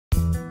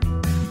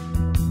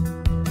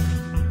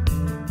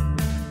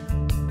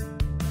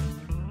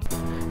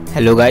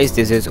Hello guys,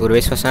 this is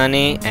Urvesh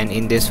Vasane, and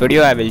in this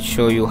video I will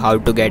show you how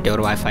to get your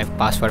Wi-Fi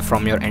password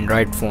from your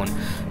Android phone.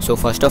 So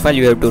first of all,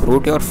 you have to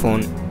root your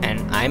phone, and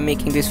I am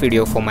making this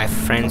video for my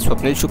friend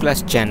Swapnil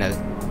Shukla's channel.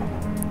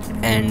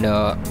 And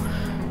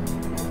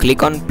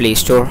click on Play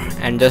Store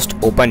and just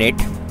open it.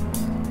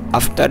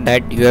 After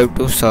that you have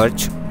to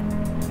search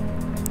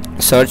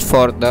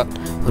for the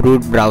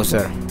root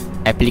browser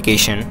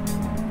application,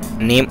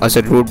 name as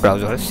a root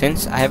browser.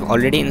 Since I have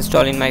already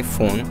installed in my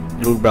phone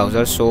root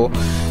browser, so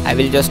I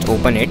will just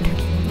open it,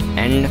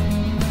 and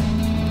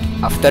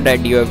after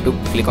that you have to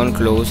click on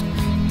close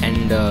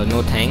and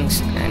no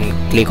thanks, and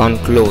click on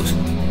close.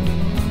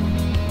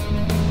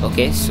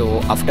 Okay,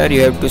 so after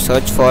you have to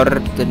search for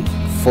the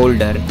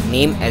folder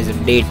name as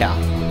data.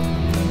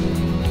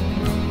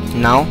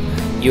 Now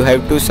you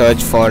have to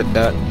search for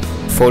the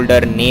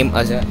folder name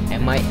as a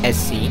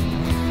MISC.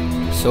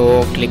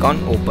 So click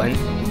on open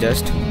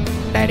just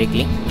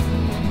directly.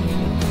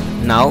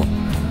 Now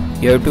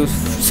you have to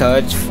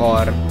search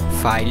for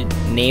file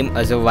name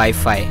as a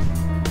Wi-Fi.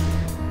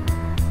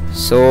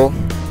 So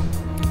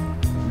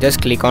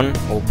just click on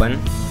open,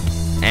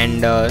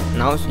 and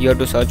now you have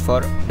to search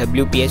for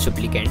WPS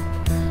supplicant.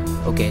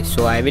 Okay,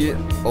 so I will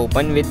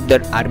open with the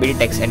RBD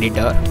text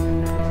editor.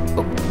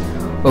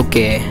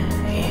 Okay,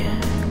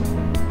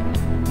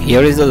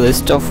 here is the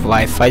list of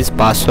Wi-Fi's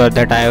password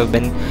that I have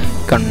been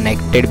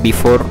connected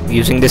before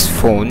using this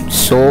phone.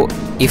 So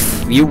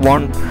if you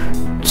want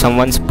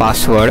someone's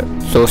password,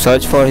 so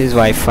search for his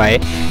Wi-Fi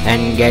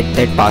and get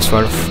that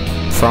password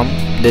from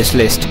this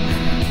list.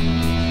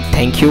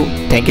 Thank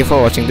you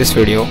for watching this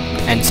video,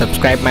 and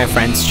subscribe my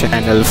friend's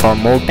channel for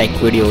more tech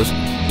videos.